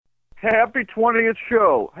Happy 20th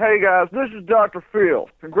show. Hey, guys, this is Dr. Phil.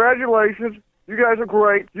 Congratulations. You guys are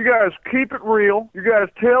great. You guys keep it real. You guys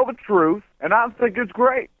tell the truth, and I think it's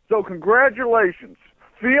great. So congratulations.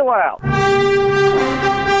 Feel out. Oh,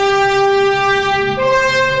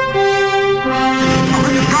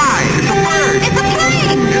 surprise! It's a bird! It's a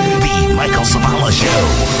plane! The Michael Zavala Show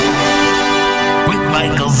with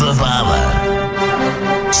Michael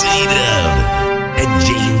Zavala, C-Dub, and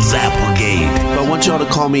James Applegate. I want y'all to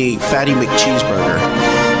call me Fatty McCheeseburger.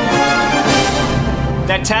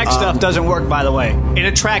 That tag stuff doesn't work, by the way. It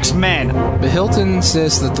attracts men. But Hilton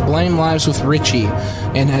says that the blame lies with Richie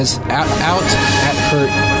and has hit out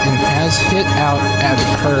at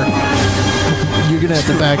her. You're going to have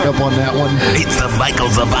to back up on that one. It's the Michael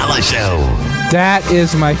Zavala Show. That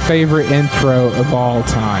is my favorite intro of all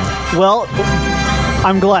time. Well,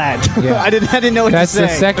 I'm glad. Yeah. I didn't know what That's to say. the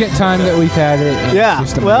second time that we've had it. Yeah.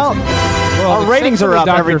 Well, our ratings are up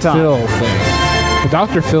every time. Phil thing. The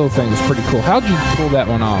Dr. Phil thing was pretty cool. How'd you pull that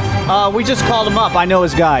one off? We just called him up. I know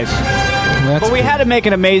his guys. But we had to make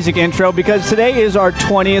an amazing intro because today is our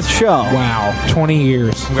 20th show. Wow, 20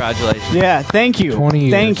 years. Congratulations. Yeah, thank you. 20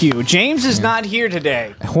 years. Thank you. James is not here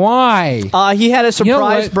today. Why? He had a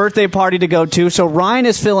surprise birthday party to go to, so Ryan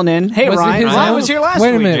is filling in. Hey, Ryan. Ryan was here last week.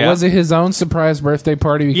 Wait a minute. Yeah. Was it his own surprise birthday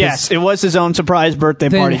party? Because yes, it was his own surprise birthday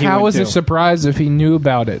party. Then how was it surprise if he knew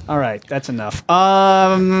about it? All right, that's enough.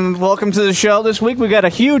 Welcome to the show this week. We got a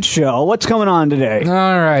huge show. What's going on today? All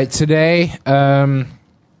right, today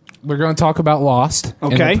we're going to talk about Lost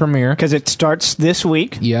in the premiere. Because it starts this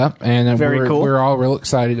week. Yep, and Very cool. We're all real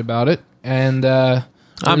excited about it. And we're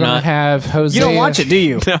going to have Hosea. You don't watch it, do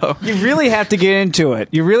you? No. You really have to get into it.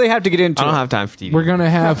 I don't have time for TV. We're going to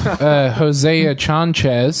have Hosea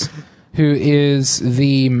Chanchez, who is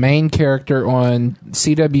the main character on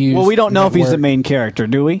CW's Well, we don't know network. if he's the main character,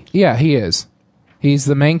 do we? Yeah, he is. He's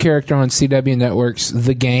the main character on CW Network's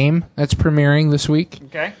The Game that's premiering this week.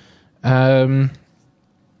 Okay.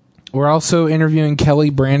 We're also interviewing Kelly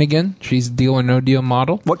Brannigan. She's Deal or No Deal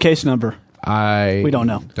model. What case number? We don't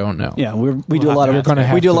know. Don't know. Yeah, we do a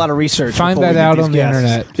lot of research. Find that out on the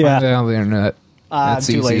internet. Yeah. Find that out on the internet. That's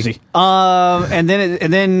too easy. lazy. And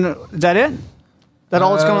then is that it? That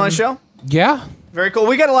all that's going on the show? Yeah. Very cool.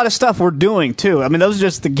 We got a lot of stuff we're doing too. I mean, those are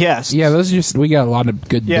just the guests. Yeah, we got a lot of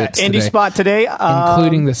good bits Indie today, Spot today,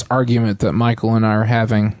 including this argument that Michael and I are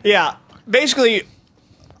having. Yeah, basically,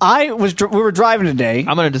 we were driving today.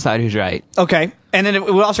 I'm going to decide who's right. Okay, and then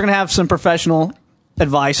we're also going to have some professional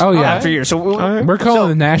advice. After you. So we're calling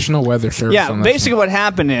the National Weather Service. Yeah, on this basically what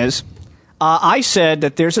happened is, I said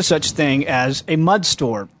that there's a such thing as a mud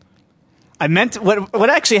storm. I meant what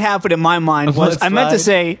actually happened in my mind was I meant to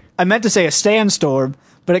say a sandstorm,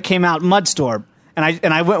 but it came out mudstorm, and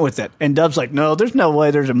I went with it. And Dub's like, no, there's no way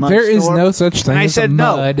there's a mudstorm. There is no such thing. And I as said a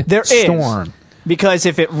no, mud there storm. is, because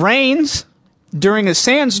if it rains during a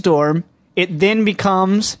sandstorm, it then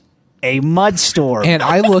becomes a mudstorm. And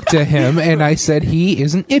I looked at him and I said he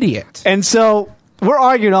is an idiot. And so we're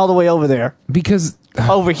arguing all the way over there because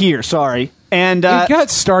over here. Sorry. And it got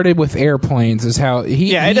started with airplanes. Is how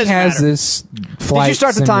he has matter. this flight. Did you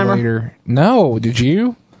start the timer? Simulator. No, did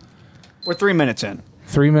you? We're 3 minutes in.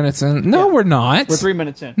 3 minutes in? No, we're not. We're 3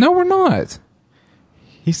 minutes in. No, we're not.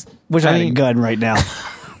 Wish I had a gun right now.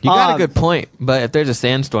 You got a good point, but if there's a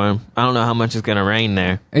sandstorm, I don't know how much is going to rain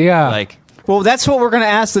there. Yeah. Well, that's what we're going to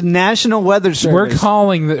ask the National Weather Service.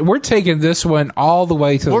 We're taking this one all the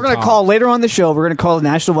way to the top. We're going to call later on the show. We're going to call the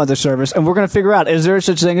National Weather Service, and we're going to figure out, is there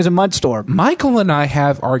such thing as a mudstorm? Michael and I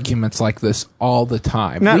have arguments like this all the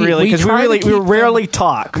time. Not really, because we rarely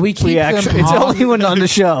talk. We keep them it's the only one on the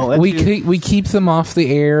show. We keep them off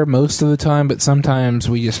the air most of the time, but sometimes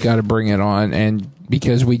we just got to bring it on, and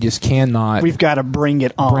because we just cannot. We've got to bring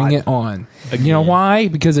it on. Bring it on. Again. You know why?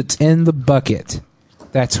 Because it's in the bucket.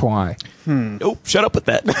 That's why. Nope. Shut up with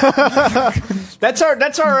that.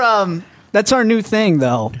 That's our new thing,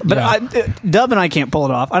 though. But Dub and I can't pull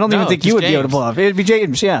it off. I don't even think you would be able to pull it off. It'd be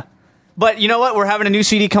James, yeah. But you know what? We're having a new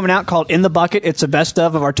CD coming out called In the Bucket. It's the best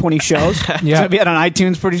of our 20 shows. It's going to be out on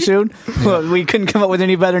iTunes pretty soon. Well, we couldn't come up with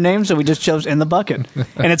any better name, so we just chose In the Bucket.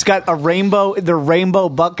 And it's got the rainbow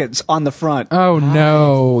buckets on the front. Oh,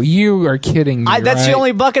 no. You are kidding me, That's the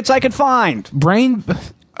only buckets I could find. Brain.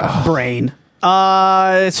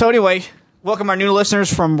 So anyway, welcome our new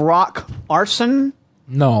listeners from Rock Arson.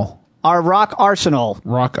 No. Our Rock Arsenal.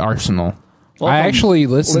 Rock Arsenal. Welcome. I actually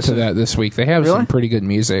listened to that this week. They have some pretty good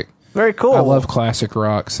music. Very cool. I love classic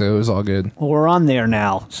rock, so it was all good. Well, we're on there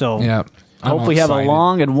now, so yeah. Hopefully have a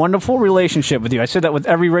long and wonderful relationship with you. I say that with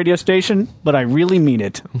every radio station, but I really mean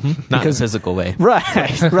it. Not in a physical way.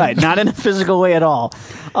 Right. Not in a physical way at all.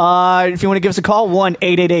 If you want to give us a call,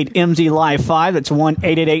 1-888-MZ-LIVE-5. That's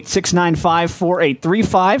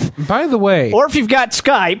 1-888-695-4835. By the way... Or if you've got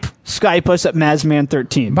Skype us at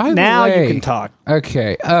Mazman13. By the now way, you can talk.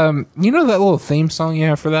 Okay. You know that little theme song you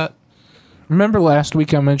have for that? Remember last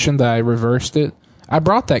week I mentioned that I reversed it? I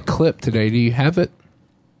brought that clip today. Do you have it?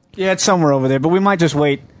 Yeah, it's somewhere over there, but we might just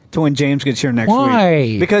wait till when James gets here next week.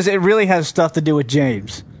 Why? Because it really has stuff to do with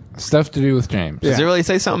James. Stuff to do with James. Does it really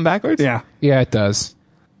say something backwards? Yeah. Yeah, it does.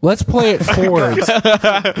 Let's play it forwards.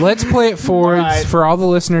 Let's play it forwards Right. for all the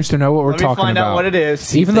listeners to know what we're talking about. Find out what it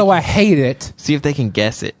is. Even though I hate it. See if they can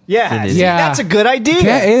guess it. Yeah. It is. Yeah. That's a good idea.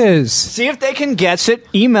 That is. See if they can guess it.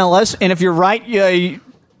 Email us, and if you're right,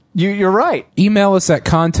 you're right. Email us at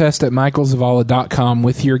contest@michaelzavala.com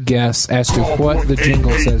with your guess as to what the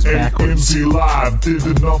jingle says backwards. MZ Live did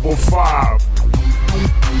the number 5.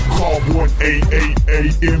 Call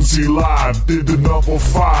 1-888-MZ Live did the number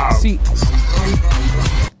 5. See,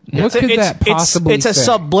 what could that possibly It's a say?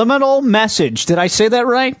 subliminal message. Did I say that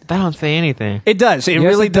right? That don't say anything. It does. It Yes,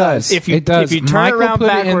 really it does. If you turn Michael it around put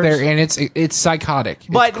backwards, it in there, and it's psychotic. It's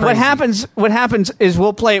but what crazy. happens is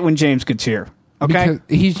we'll play it when James gets here. Okay.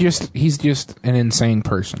 Because he's just an insane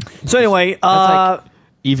person. So anyway,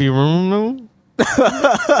 Evie Room.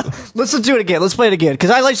 let's do it again. Let's play it again because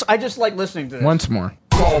I just like listening to this. Once more.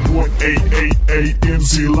 Call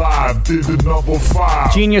 1-888-MZ Live did the number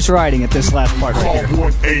 5. Genius writing at this last part Call right here.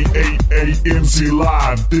 1-888-MZ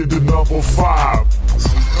Live did the number 5.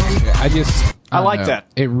 I like don't know. that.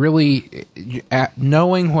 It really,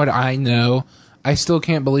 knowing what I know, I still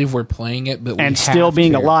can't believe we're playing it, but we And have still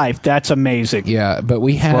being to. alive. That's amazing. Yeah, but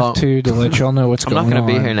we have to let y'all know what's I'm going on. not going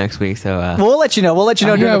to be here next week, so We'll let you know. We'll let you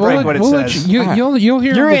know during the break what it says. You'll hear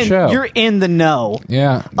You're on the in. show. You're in the know.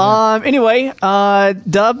 Yeah. Anyway,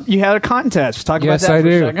 Dub, you had a contest. Talk Yes, about that I for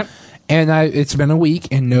do. a second. And it's been a week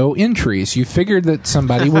and no entries. You figured that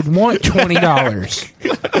somebody would want $20.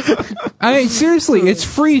 I mean, seriously, it's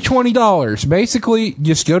free $20. Basically,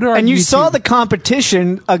 just go to our And you YouTube. saw the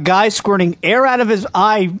competition, a guy squirting air out of his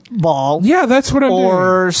eyeball. Yeah, that's what I'm doing.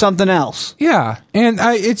 Or something else. Yeah, and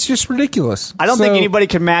it's just ridiculous. I don't So, think anybody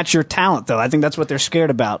can match your talent, though. I think that's what they're scared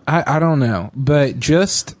about. I don't know, but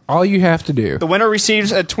just all you have to do. The winner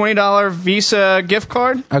receives a $20 Visa gift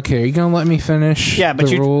card. Okay, are you gonna let me finish? Yeah, but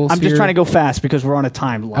the rules I'm just here? trying to go fast because we're on a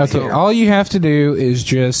time limit. Okay, all you have to do is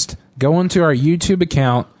just go into our YouTube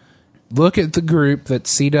account, look at the group that's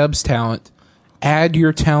C-Dub's Talent, add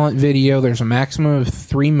your talent video. There's a maximum of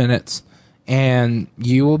 3 minutes, and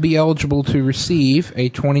you will be eligible to receive a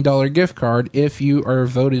 $20 gift card if you are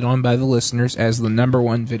voted on by the listeners as the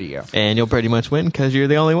 #1 video. And you'll pretty much win because you're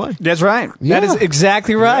the only one. That's right. Yeah. That is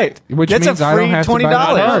exactly right. Which That's means a I free don't have to buy the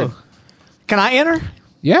 $20. card. Can I enter?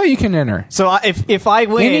 Yeah, you can enter. So if I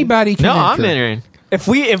win, Anybody can No, enter. I'm entering. If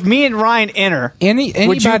me and Ryan enter, would you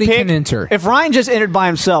Anybody pick- can enter. If Ryan just entered by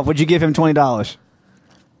himself, would you give him $20?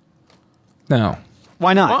 No.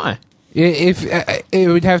 Why not? Why? If it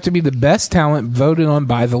would have to be the best talent voted on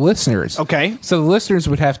by the listeners. Okay. So the listeners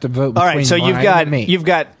would have to vote All between right. So Ryan and me. you've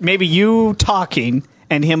got maybe you talking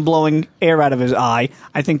and him blowing air out of his eye.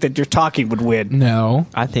 I think that your talking would win. No.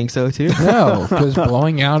 I think so too. No, because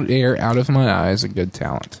blowing out air out of my eye is a good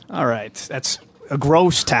talent. All right. That's a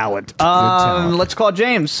gross talent. talent. Let's call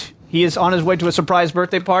James. He is on his way to a surprise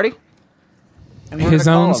birthday party. And we're His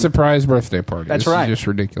gonna call own him. surprise birthday party. That's This right. is just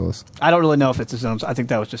ridiculous. I don't really know if it's his own. I think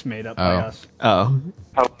that was just made up by us. Oh.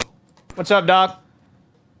 What's up, Doc?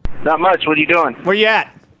 Not much. What are you doing? Where you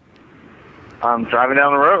at? I'm driving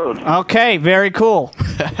down the road. Okay, very cool.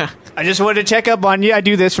 I just wanted to check up on you. I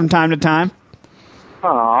do this from time to time.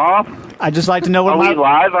 Aww. I just like to know what Are we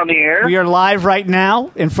live on the air? We are live right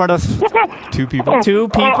now in front of Two people. two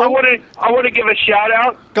people. I want to give a shout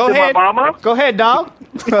out Go to ahead. my mama. Go ahead, dog.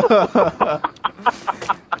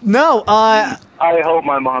 No, I hope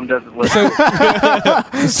my mom doesn't listen.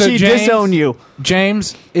 So she James, disowned you.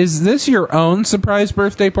 James, is this your own surprise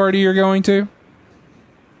birthday party you're going to?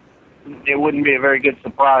 It wouldn't be a very good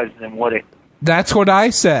surprise, then, would it? That's what I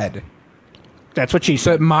said. That's what she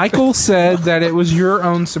said. But Michael said that it was your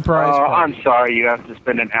own surprise party. I'm sorry you have to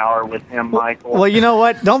spend an hour with him, Michael. Well, you know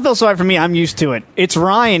what? Don't feel sorry for me. I'm used to it. It's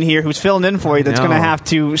Ryan here who's filling in for you that's No. going to have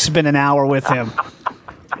to spend an hour with him.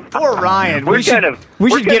 Poor Ryan. We're We should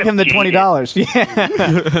gonna give him the beat $20.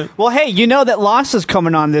 Yeah. Well, hey, you know that Lost is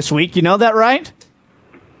coming on this week. You know that, right?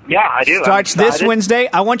 Yeah, I do. Starts I'm this excited. Wednesday.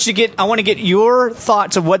 I want to get your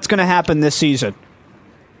thoughts of what's going to happen this season.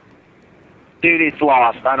 Dude, it's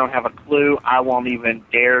lost. I don't have a clue. I won't even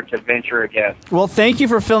dare to venture a guess. Well, thank you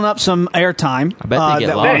for filling up some airtime. I bet they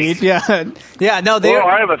get lost. Yeah. No, they. Well,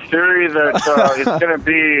 I have a theory that it's going to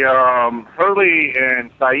be Hurley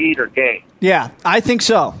and Saeed are gay. Yeah, I think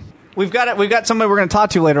so. We've got somebody we're going to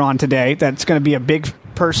talk to later on today. That's going to be a big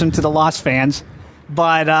person to the Lost fans.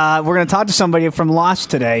 But we're going to talk to somebody from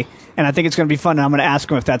Lost today, and I think it's going to be fun. And I'm going to ask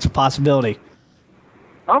them if that's a possibility.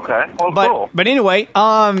 Okay, well, cool. But anyway,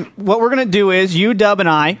 what we're going to do is you, Dub, and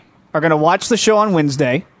I are going to watch the show on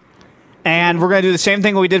Wednesday, and we're going to do the same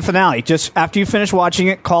thing we did finale. Just after you finish watching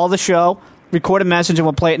it, call the show, record a message, and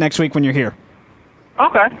we'll play it next week when you're here.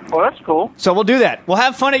 Okay, well, that's cool. So we'll do that. We'll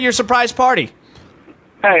have fun at your surprise party.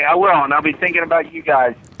 Hey, I will, and I'll be thinking about you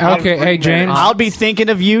guys. Okay, hey, James. I'll be thinking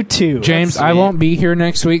of you, too. James, I won't be here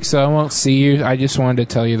next week, so I won't see you. I just wanted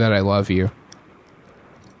to tell you that I love you.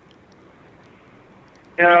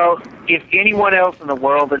 You know, if anyone else in the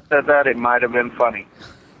world had said that, it might have been funny.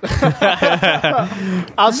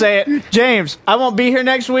 I'll say it. James, I won't be here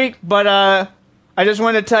next week, but I just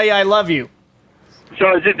wanted to tell you I love you.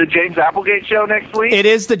 So is it the James Applegate show next week? It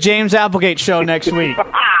is the James Applegate show next week.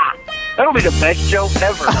 That'll be the best show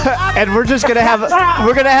ever. And we're just gonna have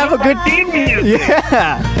a good theme music.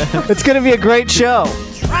 Yeah, it's gonna be a great show.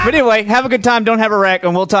 But anyway, have a good time. Don't have a wreck,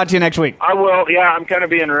 and we'll talk to you next week. I will. Yeah, I'm kind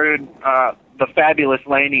of being rude. The fabulous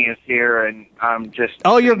Lainey is here, and I'm just.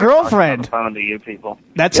 Oh, your girlfriend. On the phone to you people.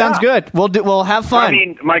 That sounds good. We'll have fun. I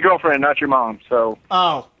mean, my girlfriend, not your mom. So.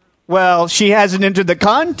 Oh, well, she hasn't entered the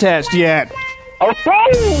contest yet. Well,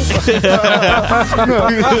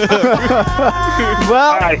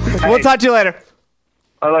 we'll talk to you later.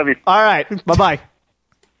 I love you. All right. Bye-bye.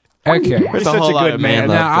 Okay. You're such a good man.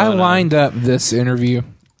 Now, I lined up this interview.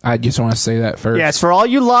 I just want to say that first. Yes, for all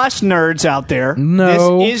you Lost nerds out there,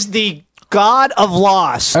 no. This is the god of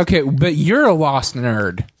Lost. Okay, but you're a Lost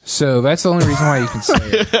nerd, so that's the only reason why you can say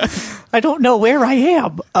it. I don't know where I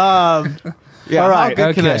am. Yeah, all right. How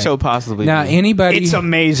good can that show possibly now, be? anybody... It's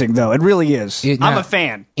amazing, though. It really is. I'm a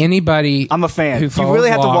fan. Anybody I'm a fan. who You really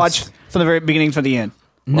have to Lost watch from the very beginning to the end.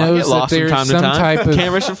 Knows that there's some type of...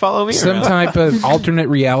 Camera should follow me some around. type of alternate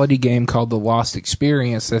reality game called The Lost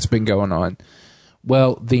Experience that's been going on.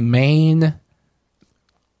 Well, the main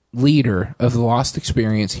leader of The Lost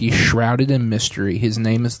Experience, he's shrouded in mystery. His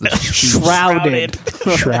name is the Shrouded.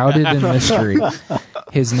 Shrouded in mystery.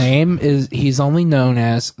 His name is, he's only known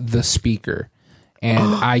as the Speaker.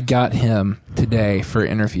 And I got him today for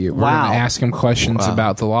an interview. We're going to ask him questions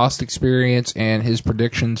about The Lost Experience and his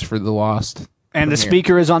predictions for The Lost. And the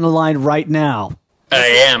Speaker is on the line right now. I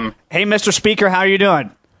am. Hey, Mr. Speaker, how are you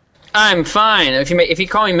doing? I'm fine. If you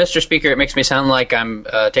call me Mr. Speaker, it makes me sound like I'm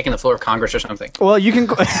taking the floor of Congress or something. Well, you can...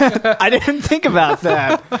 I didn't think about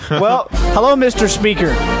that. Well, hello, Mr.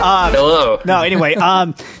 Speaker. Hello. No, anyway.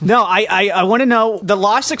 No, I want to know, the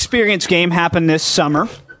Lost Experience game happened this summer.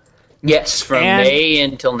 Yes, from May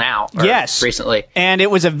until now. Yes. Recently. And it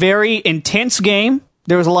was a very intense game.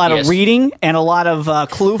 There was a lot of reading and a lot of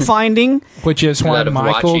clue finding. Which is why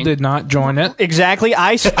Michael did not join it. Exactly.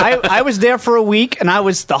 I was there for a week, and I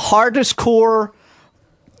was the hardest core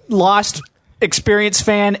Lost Experience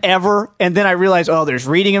fan ever. And then I realized, there's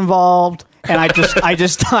reading involved. And I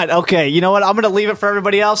just thought, okay, you know what? I'm going to leave it for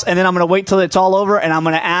everybody else, and then I'm going to wait till it's all over, and I'm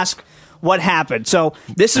going to ask what happened. So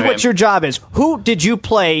this is what your job is. Who did you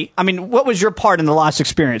play? I mean, what was your part in the Lost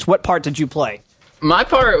Experience? What part did you play? My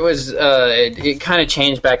part was, it kind of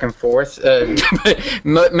changed back and forth.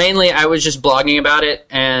 Mainly, I was just blogging about it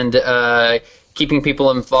and keeping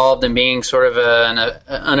people involved and being sort of an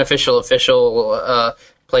unofficial, official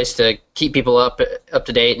place to keep people up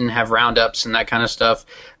to date and have roundups and that kind of stuff.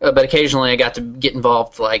 But occasionally, I got to get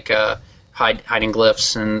involved, like hiding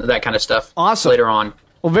glyphs and that kind of stuff. Awesome. Later on.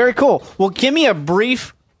 Well, very cool. Well, give me a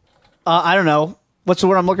brief, I don't know, what's the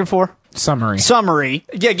word I'm looking for? Summary.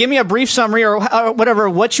 Yeah, give me a brief summary or whatever,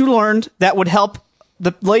 what you learned that would help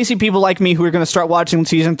the lazy people like me who are going to start watching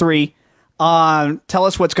Season 3. Tell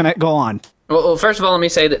us what's going to go on. Well, first of all, let me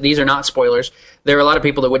say that these are not spoilers. There are a lot of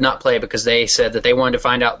people that would not play because they said that they wanted to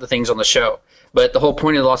find out the things on the show. But the whole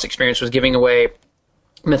point of the Lost Experience was giving away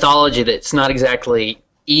mythology that's not exactly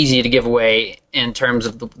easy to give away in terms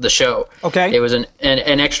of the show. Okay. It was an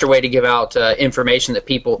extra way to give out information that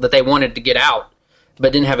they wanted to get out,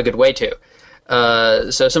 but didn't have a good way to.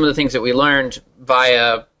 So some of the things that we learned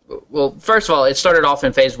via... Well, first of all, it started off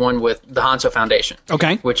in Phase 1 with the Hanso Foundation.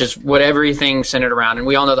 Okay. Which is what everything centered around. And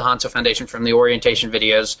we all know the Hanso Foundation from the orientation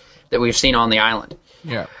videos that we've seen on the island.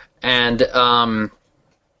 Yeah. And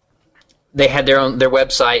they had their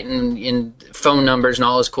website and phone numbers and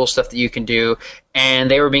all this cool stuff that you can do, and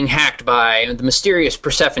they were being hacked by the mysterious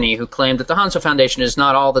Persephone, who claimed that the Hanso Foundation is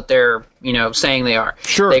not all that they're saying they are.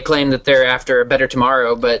 Sure. They claim that they're after a better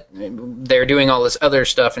tomorrow, but they're doing all this other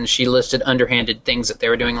stuff, and she listed underhanded things that they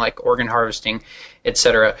were doing, like organ harvesting,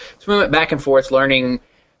 etc. So we went back and forth learning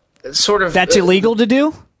sort of... That's illegal to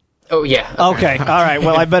do? Oh, yeah. Okay. All right.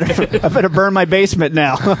 Well, I better burn my basement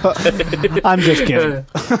now. I'm just kidding.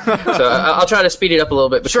 So I'll try to speed it up a little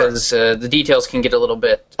bit because the details can get a little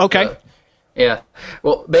bit... Okay. Yeah.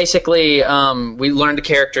 Well, basically, we learned the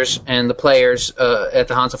characters and the players at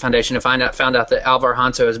the Hanso Foundation and found out that Alvar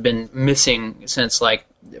Hanso has been missing since,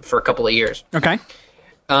 for a couple of years. Okay.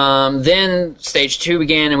 Then Stage 2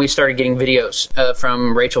 began, and we started getting videos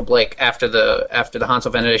from Rachel Blake after the Hanso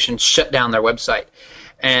Foundation shut down their website.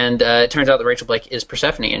 And it turns out that Rachel Blake is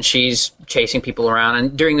Persephone, and she's chasing people around.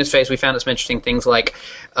 And during this phase, we found some interesting things like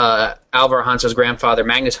Alvar Hanso's grandfather,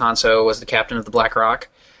 Magnus Hanso, was the captain of the Black Rock.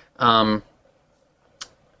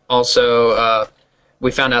 Also,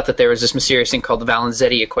 we found out that there was this mysterious thing called the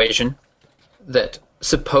Valenzetti equation that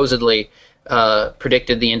supposedly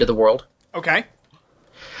predicted the end of the world. Okay.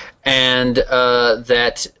 And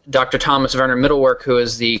that Dr. Thomas Werner Mittelwerk, who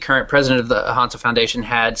is the current president of the Hanso Foundation,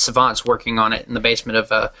 had savants working on it in the basement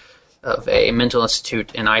of a mental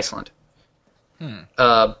institute in Iceland.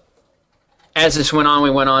 As this went on,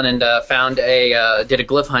 we went on and did a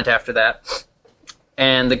glyph hunt after that.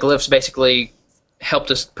 And the glyphs basically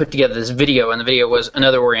helped us put together this video, and the video was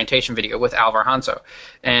another orientation video with Alvar Hanso.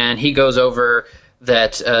 And he goes over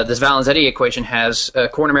that this Valenzetti equation has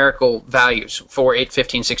core numerical values: 4, 8,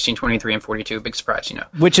 15, 16, 23, and 42. Big surprise,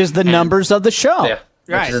 Which is the numbers of the show. Yeah.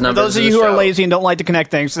 Right. For those of you who are lazy and don't like to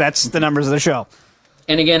connect things, that's the numbers of the show.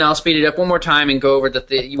 And again, I'll speed it up one more time and go over that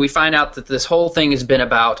we find out that this whole thing has been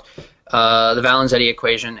about the Valenzetti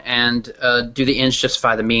equation and do the ends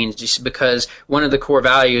justify the means, just because one of the core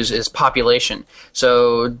values is population.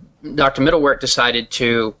 So Dr. Mittelwerk decided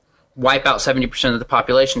to wipe out 70% of the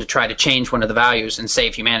population to try to change one of the values and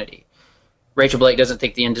save humanity. Rachel Blake does not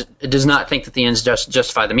think that the ends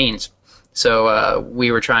justify the means. So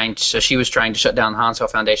she was trying to shut down the Hanso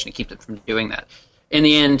Foundation to keep them from doing that. In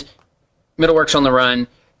the end, Mittelwerk's on the run.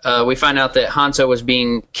 We find out that Hanso was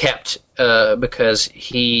being kept because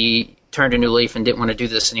he turned a new leaf and didn't want to do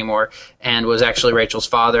this anymore, and was actually Rachel's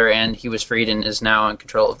father, and he was freed and is now in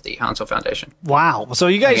control of the Hanso Foundation. Wow. So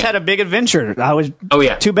you guys had a big adventure.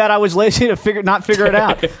 yeah. Too bad I was lazy to not figure it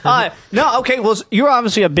out. No, okay, well, you're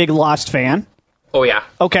obviously a big Lost fan. Oh, yeah.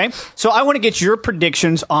 Okay. So I want to get your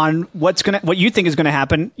predictions on what you think is going to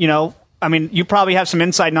happen. I mean, you probably have some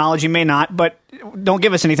inside knowledge. You may not, but don't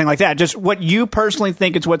give us anything like that. Just what you personally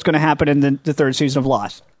think is what's going to happen in the third season of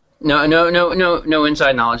Lost. No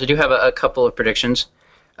inside knowledge. I do have a couple of predictions.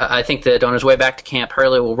 I think that on his way back to camp,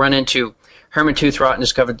 Hurley will run into Herman Toothrot and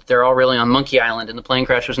discover that they're all really on Monkey Island, and the plane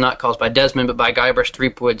crash was not caused by Desmond, but by Guybrush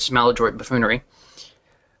Threepwood's maladroit buffoonery.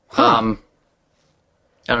 Huh.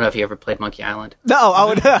 I don't know if you ever played Monkey Island. No, I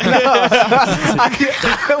would.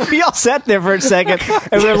 We all sat there for a second,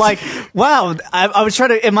 and we were like, "Wow!" I was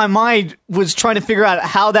in my mind, was trying to figure out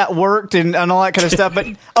how that worked and all that kind of stuff. But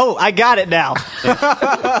I got it now.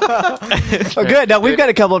 Good. Now we've got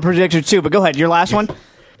a couple of predictions too. But go ahead, your last one.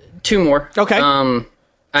 2 more. Okay.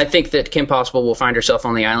 I think that Kim Possible will find herself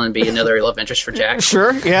on the island, be another love interest for Jack.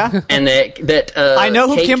 Sure, yeah. And that I know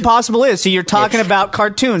who Kate, Kim Possible is. See, you're talking about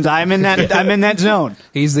cartoons. I'm in that zone.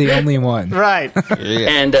 He's the only one. Right. Yeah.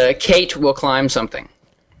 And Kate will climb something.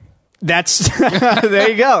 That's there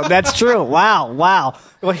you go. That's true. Wow.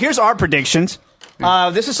 Well, here's our predictions.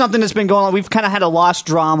 This is something that's been going on. We've kind of had a Lost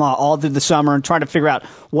drama all through the summer and trying to figure out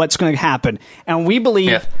what's going to happen. And we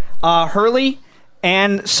believe Hurley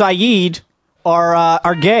and Saeed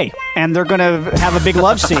are gay, and they're going to have a big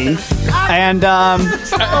love scene, and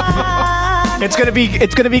it's going to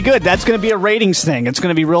be good. That's going to be a ratings thing. It's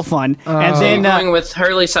going to be real fun. And then going with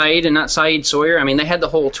Hurley Saeed and not Saeed Sawyer. I mean, they had the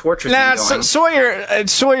whole torture thing going.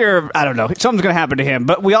 Sawyer, I don't know. Something's going to happen to him.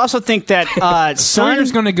 But we also think that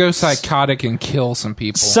Sawyer's going to go psychotic and kill some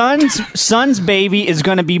people. Son's baby is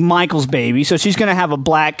going to be Michael's baby, so she's going to have a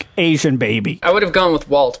black Asian baby. I would have gone with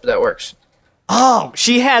Walt, but that works. Oh,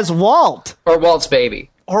 she has Walt. Or Walt's baby.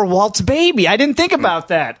 I didn't think about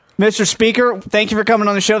that. Mr. Speaker, thank you for coming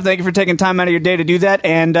on the show. Thank you for taking time out of your day to do that.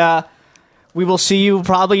 And we will see you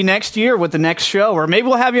probably next year with the next show. Or maybe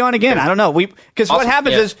we'll have you on again. I don't know. Because what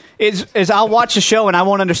happens is I'll watch the show and I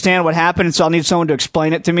won't understand what happened, and so I'll need someone to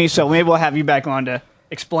explain it to me. So maybe we'll have you back on to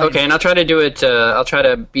explain. Okay, and I'll try to do it. I'll try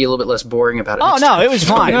to be a little bit less boring about it. Oh, no, it was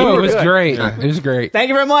fine. No, it was great. It was great. Thank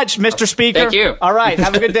you very much, Mr. Speaker. Thank you. All right,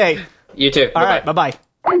 have a good day. You too. All right, bye-bye.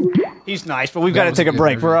 He's nice, but we've got to take a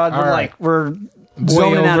break. Version. We're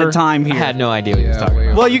zoning out of time here. I had no idea what he was talking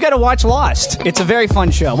about. Well, you got to watch Lost. It's a very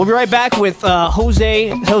fun show. We'll be right back with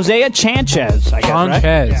Hosea Chanchez. I guess,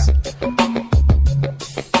 Sanchez. Right?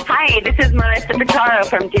 Hi, this is Marissa Pitaro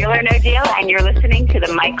from Deal or No Deal, and you're listening to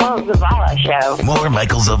the Michael Zavala Show. More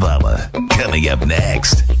Michael Zavala coming up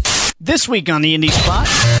next. This week on the Indie Spot,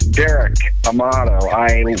 Derek Amato.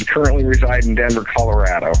 I currently reside in Denver,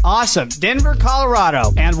 Colorado. Awesome. Denver,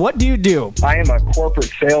 Colorado. And what do you do? I am a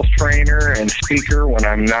corporate sales trainer and speaker when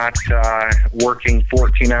I'm not working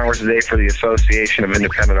 14 hours a day for the Association of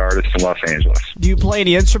Independent Artists in Los Angeles. Do you play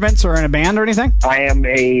any instruments or in a band or anything? I am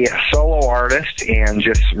a solo artist and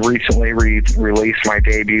just recently released my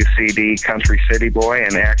debut CD, Country City Boy,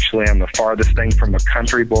 and actually I'm the farthest thing from a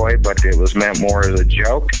country boy, but it was meant more as a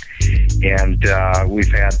joke. And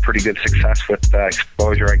we've had pretty good success with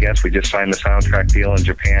exposure, I guess. We just signed the soundtrack deal in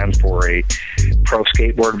Japan for a pro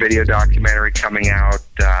skateboard video documentary coming out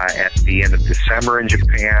at the end of December in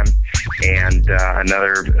Japan. And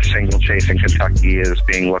another single, Chasing Kentucky, is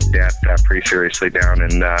being looked at pretty seriously down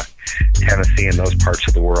in Tennessee and those parts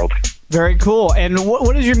of the world. Very cool. And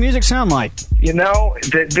what does your music sound like? You know,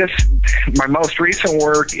 my most recent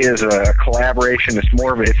work is a collaboration. It's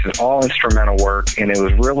an all instrumental work, and it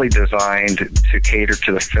was really designed to cater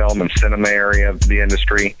to the film and cinema area of the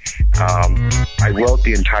industry. I wrote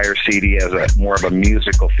the entire CD as more of a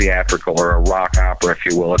musical theatrical or a rock opera, if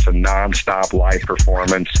you will. It's a non-stop live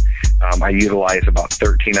performance. I utilize about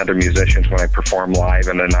 13 other musicians when I perform live,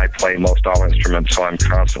 and then I play most all instruments, so I'm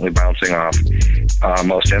constantly bouncing off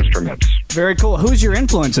most instruments. Very cool. Who's your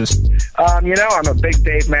influences? You know, I'm a big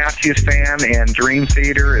Dave Matthews fan, and Dream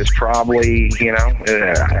Theater is probably,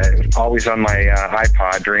 always on my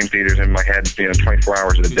iPod. Dream Theater's in my head, 24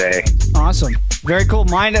 hours a day. Awesome. Very cool.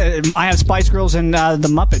 Mine, I have Spice Girls and the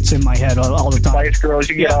Muppets in my head all the time. Spice Girls,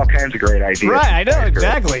 you get all kinds of great ideas. Right, I know, Spice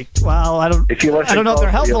exactly. Girls. Well, I don't know if they're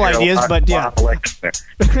helpful ideas, but yeah.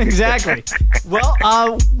 Exactly. Well,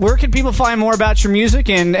 where can people find more about your music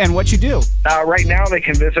and what you do? Right now, they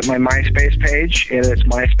can visit my MySpace page, and it's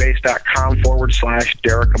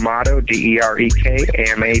myspace.com/Derek Amato,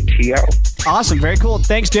 DerekAmato. Awesome. Very cool.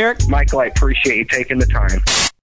 Thanks, Derek. Michael, I appreciate you taking the time.